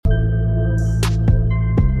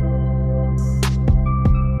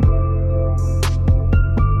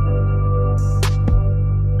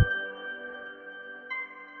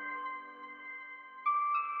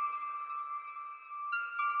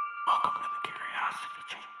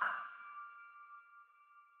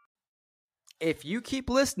If you keep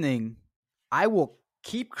listening, I will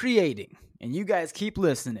keep creating, and you guys keep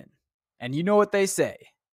listening. And you know what they say.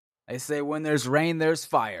 They say when there's rain, there's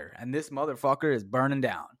fire, and this motherfucker is burning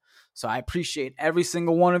down. So I appreciate every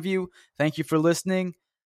single one of you. Thank you for listening.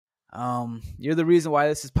 You're the reason why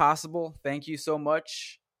this is possible. Thank you so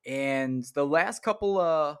much. And the last couple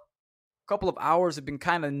of hours have been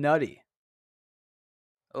kind of nutty.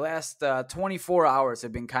 The last 24 hours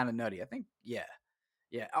have been kind of nutty. I think, yeah.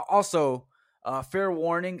 Also, fair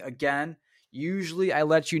warning again. Usually, I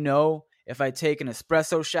let you know if I take an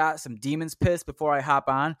espresso shot, some Demon's Piss before I hop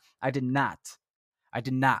on. I did not.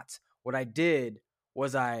 What I did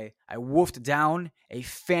was I woofed down a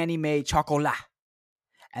Fannie Mae chocolat,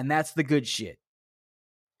 and that's the good shit.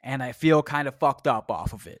 And I feel kind of fucked up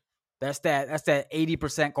off of it. That's that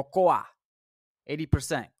 80% cocoa.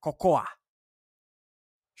 80% cocoa.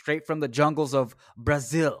 Straight from the jungles of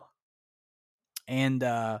Brazil. And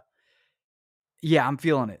yeah, I'm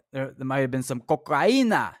feeling it. There might have been some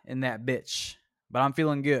cocaína in that bitch, but I'm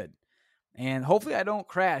feeling good. And hopefully I don't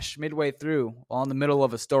crash midway through while in the middle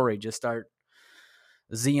of a story. Just start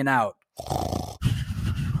Zing out.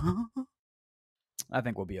 I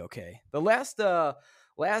think we'll be okay. The last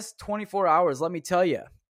 24 hours, let me tell you,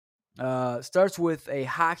 starts with a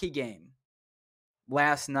hockey game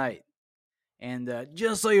last night. And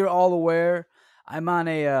just so you're all aware, I'm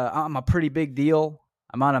a pretty big deal.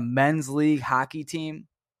 I'm on a men's league hockey team,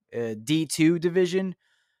 D2 division.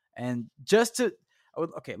 And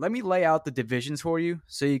let me lay out the divisions for you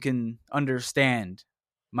so you can understand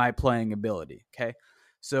my playing ability, okay?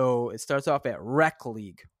 So it starts off at Rec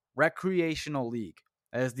League, Recreational League.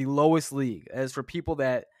 That is the lowest league. That is for people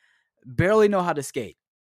that barely know how to skate.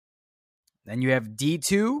 Then you have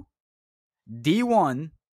D2,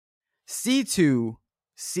 D1, C2,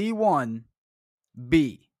 C1,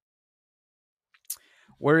 B.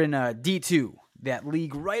 We're in D2, that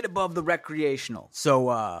league right above the recreational.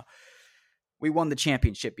 So we won the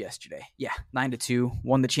championship yesterday. Yeah, 9-2,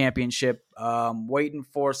 won the championship. Waiting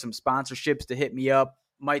for some sponsorships to hit me up.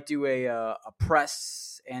 Might do a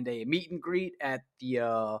press and a meet and greet at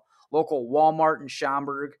the local Walmart in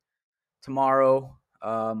Schaumburg tomorrow.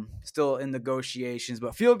 Still in negotiations,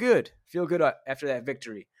 but feel good. Feel good after that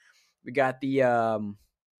victory. We got the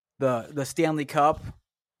Stanley Cup,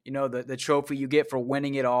 the trophy you get for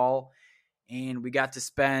winning it all. And we got to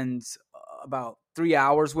spend about 3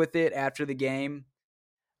 hours with it after the game.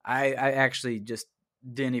 I actually just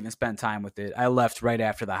didn't even spend time with it. I left right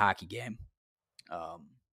after the hockey game.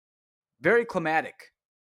 Very climatic.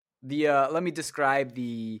 Let me describe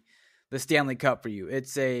the Stanley Cup for you.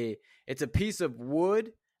 It's a piece of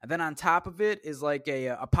wood, and then on top of it is like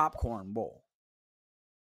a popcorn bowl.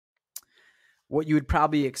 What you would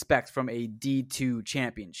probably expect from a D2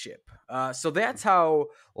 championship. So that's how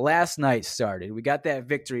last night started. We got that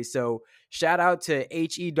victory. So shout out to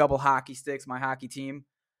HE Double Hockey Sticks, my hockey team.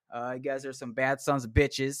 You guys are some bad sons of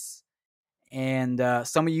bitches. And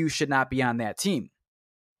some of you should not be on that team.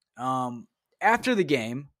 After the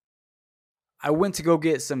game, I went to go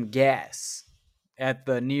get some gas at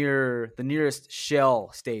the nearest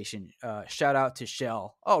Shell station. Shout out to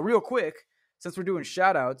Shell. Oh, real quick. Since we're doing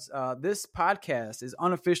shout-outs, this podcast is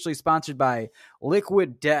unofficially sponsored by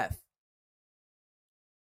Liquid Death.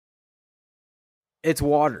 It's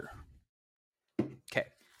water. Okay.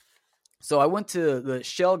 So I went to the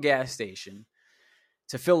Shell gas station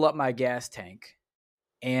to fill up my gas tank.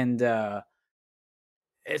 And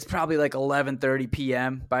it's probably like 11:30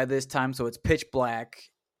 p.m. by this time, so it's pitch black.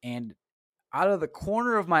 And out of the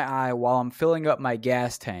corner of my eye while I'm filling up my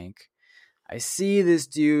gas tank, I see this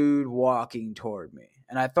dude walking toward me.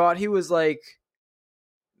 And I thought he was like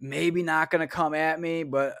maybe not going to come at me,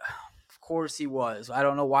 but of course he was. I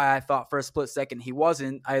don't know why I thought for a split second he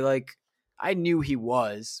wasn't. I knew he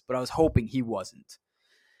was, but I was hoping he wasn't.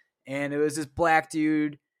 And it was this black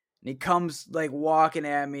dude, and he comes like walking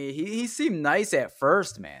at me. He seemed nice at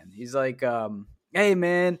first, man. He's like, hey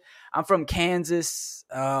man, I'm from Kansas.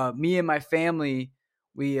 Me and my family,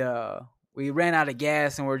 we ran out of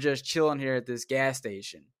gas and we're just chilling here at this gas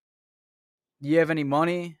station. Do you have any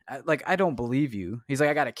money? I don't believe you. He's like,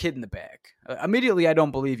 I got a kid in the back. Immediately, I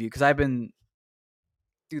don't believe you because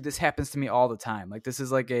dude, this happens to me all the time. Like, this is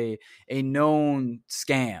like a known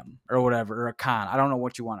scam or whatever, or a con. I don't know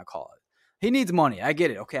what you want to call it. He needs money. I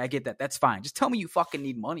get it. Okay, I get that. That's fine. Just tell me you fucking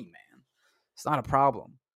need money, man. It's not a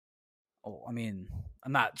problem. Oh, I mean,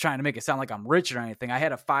 I'm not trying to make it sound like I'm rich or anything. I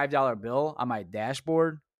had a $5 bill on my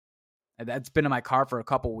dashboard. That's been in my car for a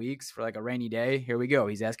couple weeks for like a rainy day. Here we go.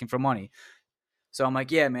 He's asking for money. So I'm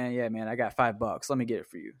like, yeah, man, I got $5. Let me get it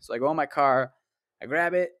for you. So I go in my car. I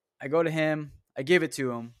grab it. I go to him. I give it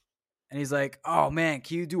to him. And he's like, oh, man,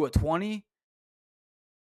 can you do a 20?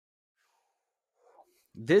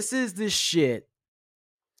 This is the shit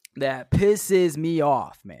that pisses me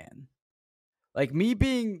off, man. Like, me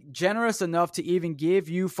being generous enough to even give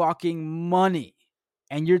you fucking money,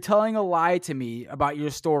 and you're telling a lie to me about your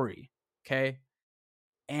story, okay?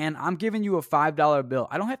 And I'm giving you a $5 bill.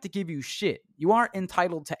 I don't have to give you shit. You aren't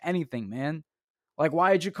entitled to anything, man. Like,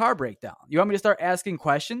 why did your car break down? You want me to start asking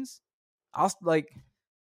questions?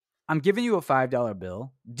 I'm giving you a $5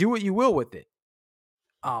 bill. Do what you will with it.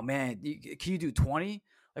 Oh, man, can you do 20?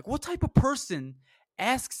 Like, what type of person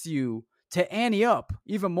asks you to ante up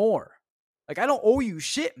even more? Like, I don't owe you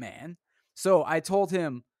shit, man. So I told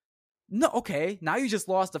him, no, okay, now you just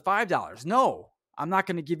lost the $5. No, I'm not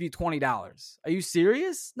going to give you $20. Are you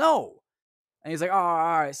serious? No. And he's like, oh,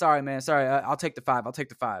 all right, sorry, man. Sorry, I'll take the 5.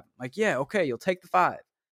 I'm like, yeah, okay, you'll take the 5.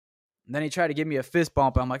 And then he tried to give me a fist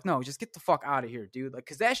bump. I'm like, no, just get the fuck out of here, dude. Like,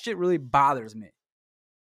 because that shit really bothers me.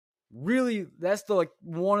 Really, that's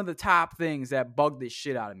one of the top things that bug this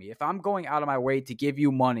shit out of me. If I'm going out of my way to give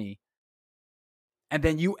you money and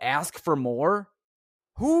then you ask for more,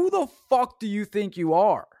 who the fuck do you think you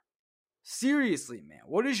are? Seriously, man,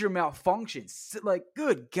 what is your malfunction? Like,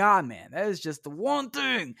 good God, man, that is just the one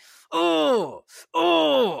thing. Oh.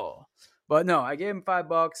 But no, I gave him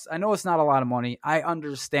 $5. I know it's not a lot of money. I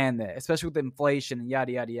understand that, especially with inflation and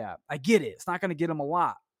yada, yada, yada. I get it. It's not going to get him a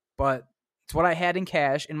lot, but it's what I had in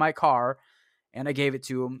cash in my car, and I gave it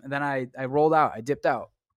to him. And then I rolled out. I dipped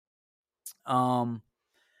out.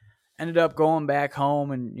 Ended up going back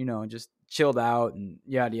home and, just chilled out and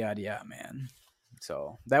yada, yada, yada, man.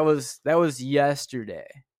 So that was yesterday.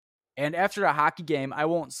 And after a hockey game, I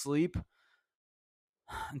won't sleep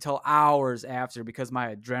until hours after because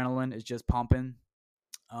my adrenaline is just pumping.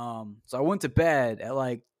 So I went to bed at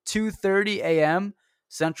like 2:30 a.m.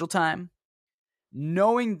 Central Time,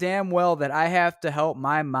 knowing damn well that I have to help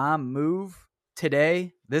my mom move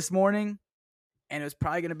this morning, and it was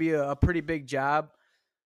probably going to be a pretty big job.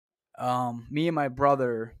 Me and my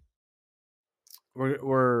brother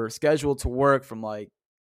were scheduled to work from like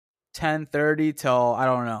 10:30 till I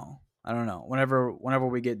don't know, whenever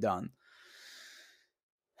we get done.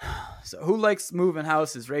 So who likes moving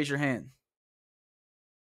houses? Raise your hand.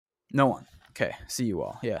 No one. Okay, see you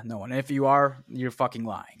all. Yeah, no one. And if you are, you're fucking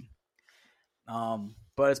lying.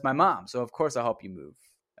 But it's my mom, so of course I'll help you move.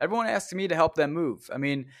 Everyone asks me to help them move. I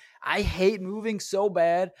mean, I hate moving so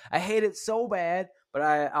bad. I hate it so bad, but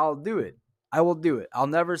I'll do it. I will do it. I'll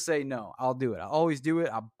never say no. I'll do it. I'll always do it.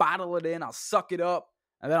 I'll bottle it in. I'll suck it up,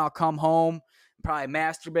 and then I'll come home, probably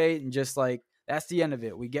masturbate, and just like that's the end of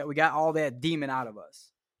it. We got all that demon out of us.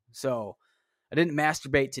 So I didn't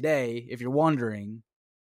masturbate today, if you're wondering,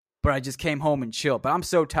 but I just came home and chilled. But I'm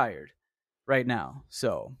so tired right now.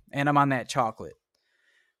 So, and I'm on that chocolate.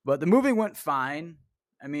 But the moving went fine.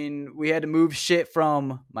 I mean, we had to move shit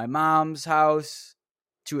from my mom's house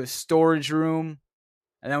to a storage room.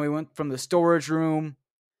 And then we went from the storage room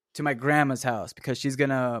to my grandma's house because she's going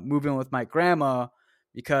to move in with my grandma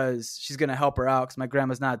because she's going to help her out because my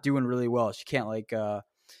grandma's not doing really well. She can't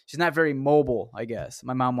she's not very mobile, I guess.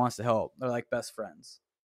 My mom wants to help. They're like best friends.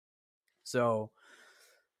 So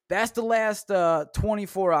that's the last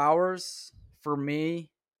 24 hours for me.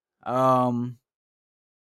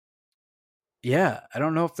 Yeah, I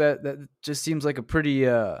don't know if that just seems like a pretty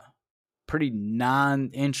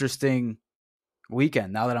non-interesting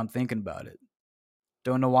weekend now that I'm thinking about it.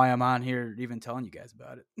 Don't know why I'm on here even telling you guys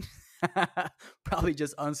about it. Probably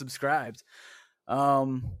just unsubscribed.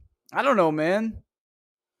 I don't know, man.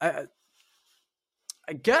 I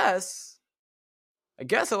guess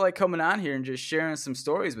I like coming on here and just sharing some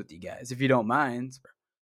stories with you guys, if you don't mind.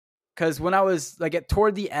 Because when I was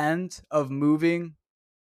toward the end of moving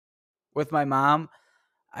with my mom,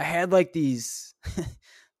 I had like these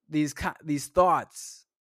these thoughts.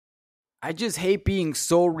 I just hate being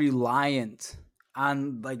so reliant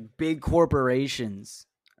on like big corporations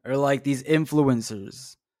or like these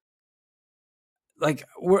influencers. Like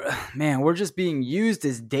we're just being used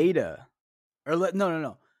as data. Or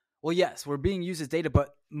no. Well, yes, we're being used as data,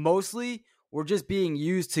 but mostly we're just being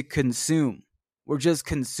used to consume. We're just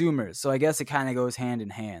consumers. So I guess it kind of goes hand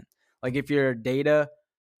in hand. Like if you're data,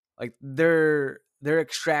 like they're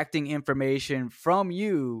extracting information from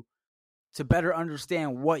you to better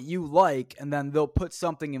understand what you like, and then they'll put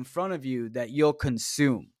something in front of you that you'll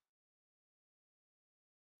consume.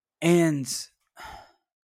 And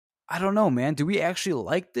I don't know, man. Do we actually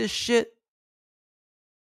like this shit?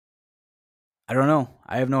 I don't know.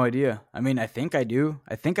 I have no idea. I mean, I think I do.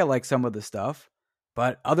 I think I like some of the stuff.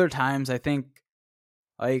 But other times I think,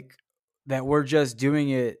 like, that we're just doing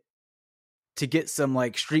it to get some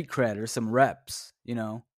like street cred or some reps, you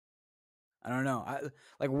know? I don't know.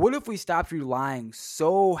 Like, what if we stopped relying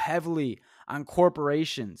so heavily on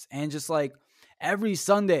corporations and just like every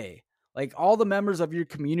Sunday, like all the members of your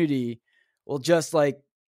community will just like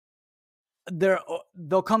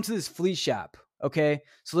they'll come to this flea shop. Okay,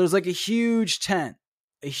 so there's like a huge tent,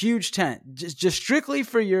 just strictly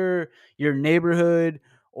for your neighborhood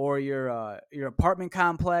or your apartment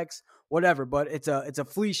complex, whatever. But it's a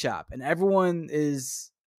flea shop, and everyone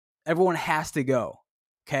has to go.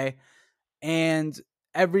 Okay, and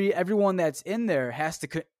everyone that's in there has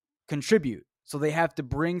to contribute, so they have to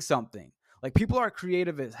bring something. Like, people are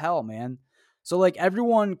creative as hell, man. So like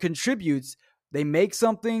everyone contributes, they make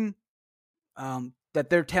something that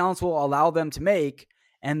their talents will allow them to make,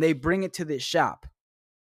 and they bring it to this shop,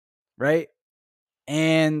 right?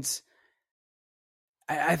 And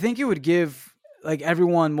I think it would give like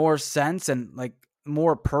everyone more sense and like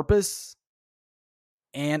more purpose,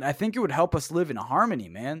 and I think it would help us live in harmony,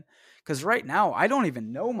 man. Because right now, I don't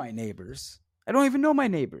even know my neighbors.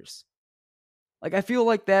 Like, I feel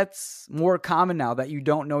like that's more common now, that you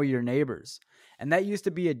don't know your neighbors. And that used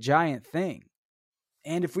to be a giant thing.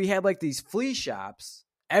 And if we had like these flea shops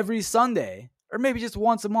every Sunday, or maybe just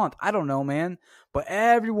once a month, I don't know, man. But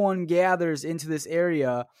everyone gathers into this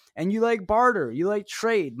area, and you like barter, you like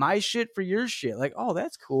trade my shit for your shit. Like, oh,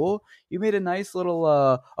 that's cool. You made a nice little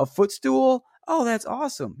a footstool. Oh, that's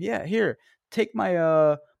awesome. Yeah, here, take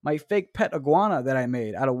my my fake pet iguana that I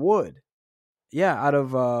made out of wood. Yeah, out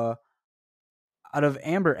of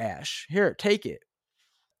amber ash. Here, take it.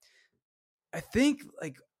 I think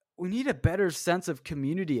like we need a better sense of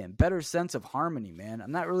community and better sense of harmony, man.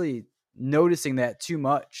 I'm not really noticing that too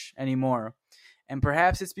much anymore. And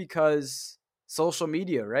perhaps it's because social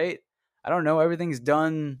media, right? I don't know, everything's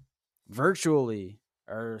done virtually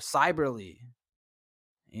or cyberly,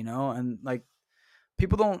 you know, and like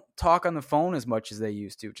people don't talk on the phone as much as they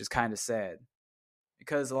used to, which is kind of sad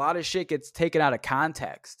because a lot of shit gets taken out of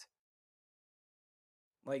context.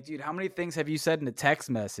 Like, dude, how many things have you said in a text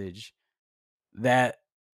message that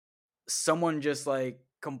someone just like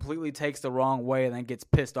completely takes the wrong way and then gets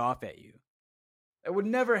pissed off at you? It would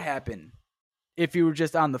never happen if you were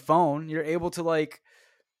just on the phone. You're able to like,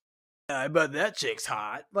 I bet that chick's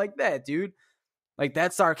hot. Like that, dude. Like,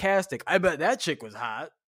 that's sarcastic. I bet that chick was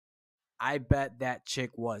hot. I bet that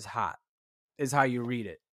chick was hot is how you read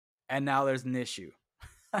it. And now there's an issue.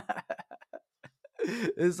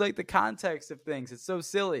 It's like the context of things. It's so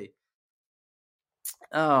silly.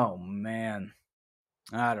 Oh, man.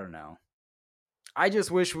 I don't know. I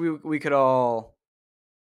just wish we could all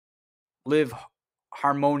live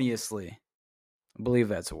harmoniously. I believe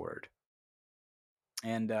that's a word.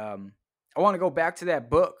 And I want to go back to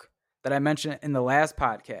that book that I mentioned in the last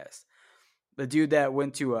podcast. The dude that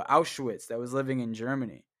went to Auschwitz, that was living in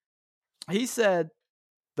Germany. He said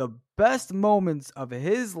the best moments of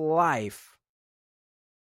his life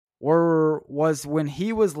was when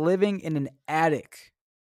he was living in an attic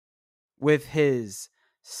with his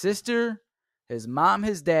sister, his mom,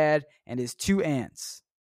 his dad, and his 2 aunts.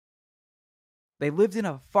 They lived in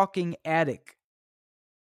a fucking attic,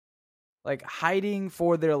 like hiding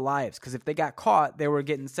for their lives, because if they got caught, they were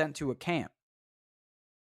getting sent to a camp.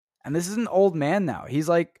 And this is an old man now. He's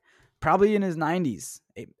like probably in his 80s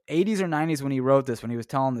or 90s when he wrote this, when he was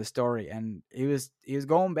telling this story. And he was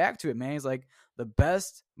going back to it, man. He's like, the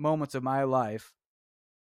best moments of my life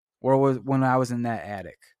were when I was in that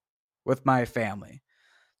attic with my family.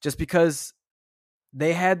 Just because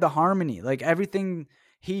they had the harmony. Like, everything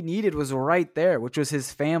he needed was right there, which was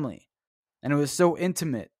his family. And it was so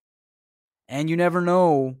intimate. And you never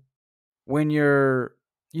know when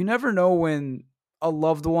a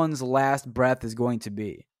loved one's last breath is going to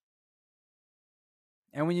be.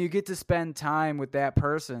 And when you get to spend time with that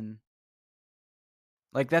person,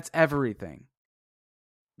 like, that's everything.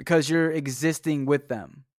 Because you're existing with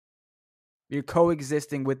them. You're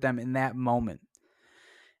coexisting with them in that moment.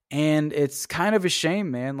 And it's kind of a shame,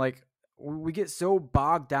 man. Like, we get so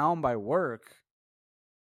bogged down by work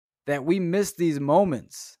that we miss these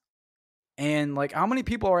moments. And like, how many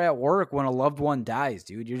people are at work when a loved one dies,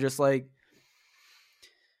 dude? You're just like,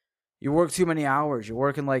 you work too many hours. You're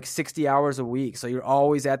working like 60 hours a week. So you're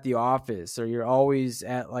always at the office, or you're always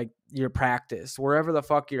at like your practice, wherever the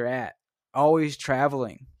fuck you're at, always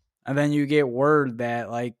traveling. And then you get word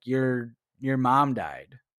that like your mom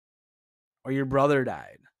died or your brother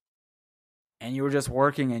died, and you were just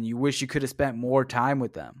working and you wish you could have spent more time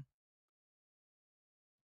with them.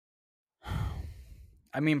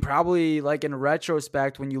 I mean, probably like in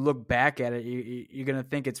retrospect, when you look back at it, you're going to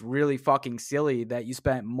think it's really fucking silly that you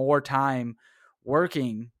spent more time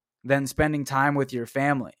working than spending time with your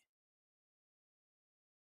family.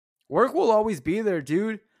 Work will always be there,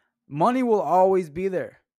 dude. Money will always be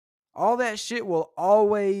there. All that shit will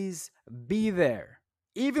always be there.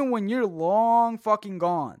 Even when you're long fucking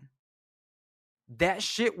gone, that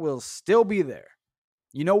shit will still be there.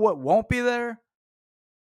 You know what won't be there?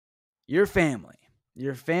 Your family.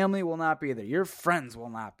 Your family will not be there. Your friends will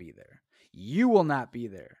not be there. You will not be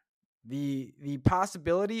there. The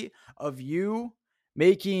possibility of you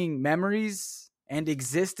making memories and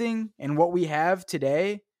existing in what we have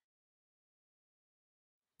today,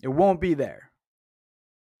 it won't be there.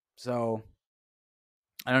 So,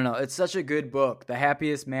 I don't know. It's such a good book. The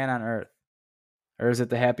Happiest Man on Earth. Or is it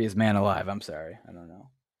The Happiest Man Alive? I'm sorry. I don't know.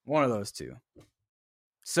 One of those two.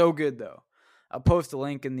 So good, though. I'll post a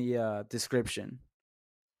link in the description.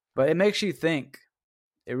 But it makes you think.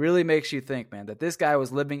 It really makes you think, man, that this guy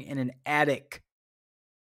was living in an attic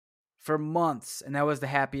for months, and that was the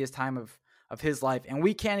happiest time of his life. And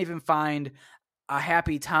we can't even find a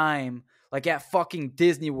happy time like at fucking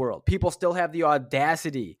Disney World. People still have the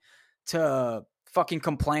audacity to fucking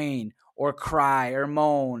complain or cry or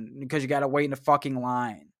moan because you got to wait in a fucking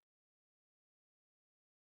line.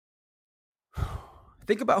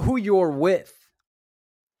 Think about who you're with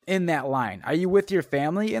in that line. Are you with your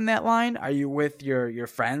family in that line? Are you with your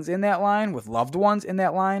friends in that line? With loved ones in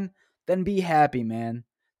that line? Then be happy, man.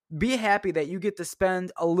 Be happy that you get to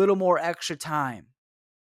spend a little more extra time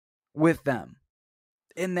with them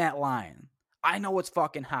in that line. I know it's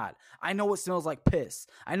fucking hot. I know it smells like piss.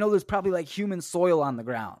 I know there's probably like human soil on the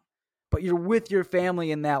ground. But you're with your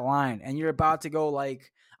family in that line, and you're about to go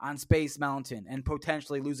like on Space Mountain and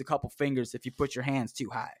potentially lose a couple fingers if you put your hands too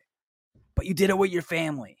high. But you did it with your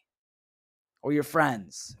family or your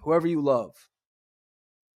friends, whoever you love.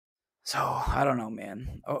 So, I don't know,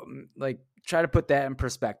 man. Like, try to put that in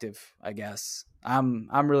perspective, I guess. I'm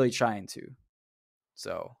really trying to.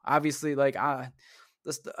 So, obviously, like, the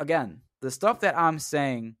stuff that I'm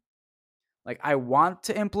saying, like, I want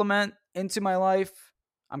to implement into my life,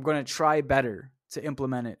 I'm going to try better to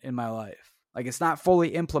implement it in my life. Like, it's not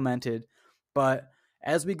fully implemented, but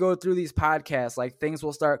as we go through these podcasts, like, things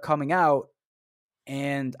will start coming out,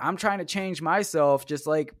 and I'm trying to change myself just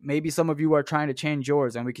like maybe some of you are trying to change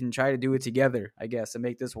yours, and we can try to do it together, I guess, and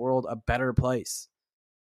make this world a better place.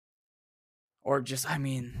 Or just, I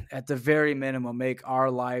mean, at the very minimum, make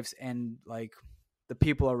our lives and like the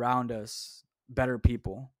people around us better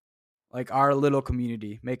people. Like our little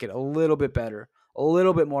community, make it a little bit better, a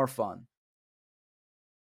little bit more fun.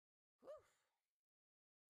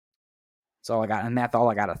 That's all I got, and that's all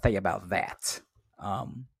I got to say about that.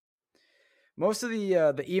 Most of the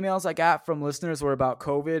emails I got from listeners were about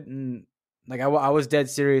COVID, and like I was dead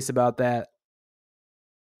serious about that.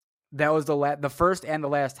 That was the first and the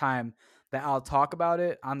last time that I'll talk about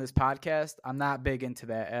it on this podcast. I'm not big into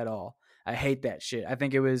that at all. I hate that shit. I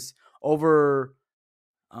think it was over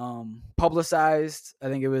publicized. I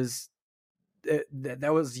think it was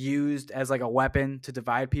that was used as like a weapon to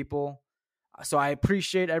divide people. So I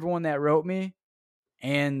appreciate everyone that wrote me,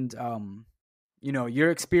 and you know,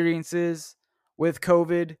 your experiences with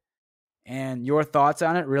COVID and your thoughts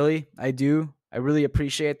on it. Really, I do. I really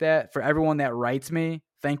appreciate that. For everyone that writes me,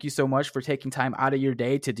 thank you so much for taking time out of your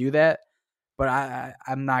day to do that. But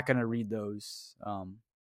I'm not going to read those on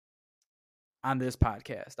this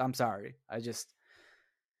podcast. I'm sorry. It's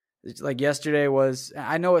like yesterday was,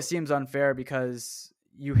 I know it seems unfair because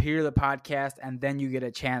you hear the podcast and then you get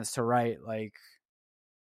a chance to write like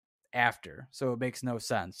after. So it makes no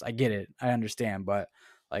sense. I get it. I understand. But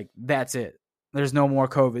like, that's it. There's no more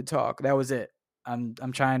COVID talk. That was it. I'm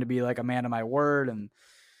trying to be like a man of my word, and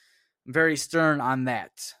I'm very stern on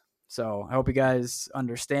that. So I hope you guys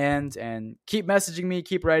understand and keep messaging me,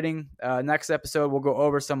 keep writing. Next episode, we'll go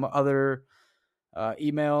over some other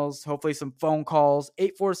emails, hopefully some phone calls.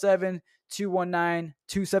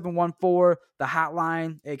 847-219-2714, the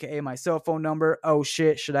hotline, aka my cell phone number. Oh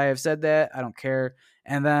shit, should I have said that? I don't care.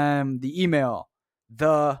 And then the email,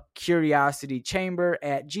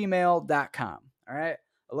 thecuriositychamber@gmail.com. All right.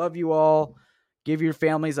 I love you all. Give your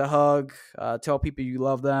families a hug. Tell people you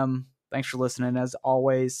love them. Thanks for listening, as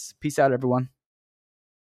always. Peace out, everyone.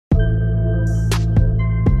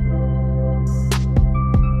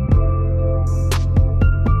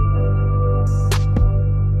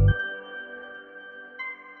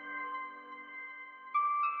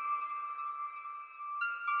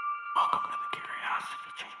 Welcome to the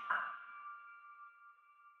Curiosity Chamber.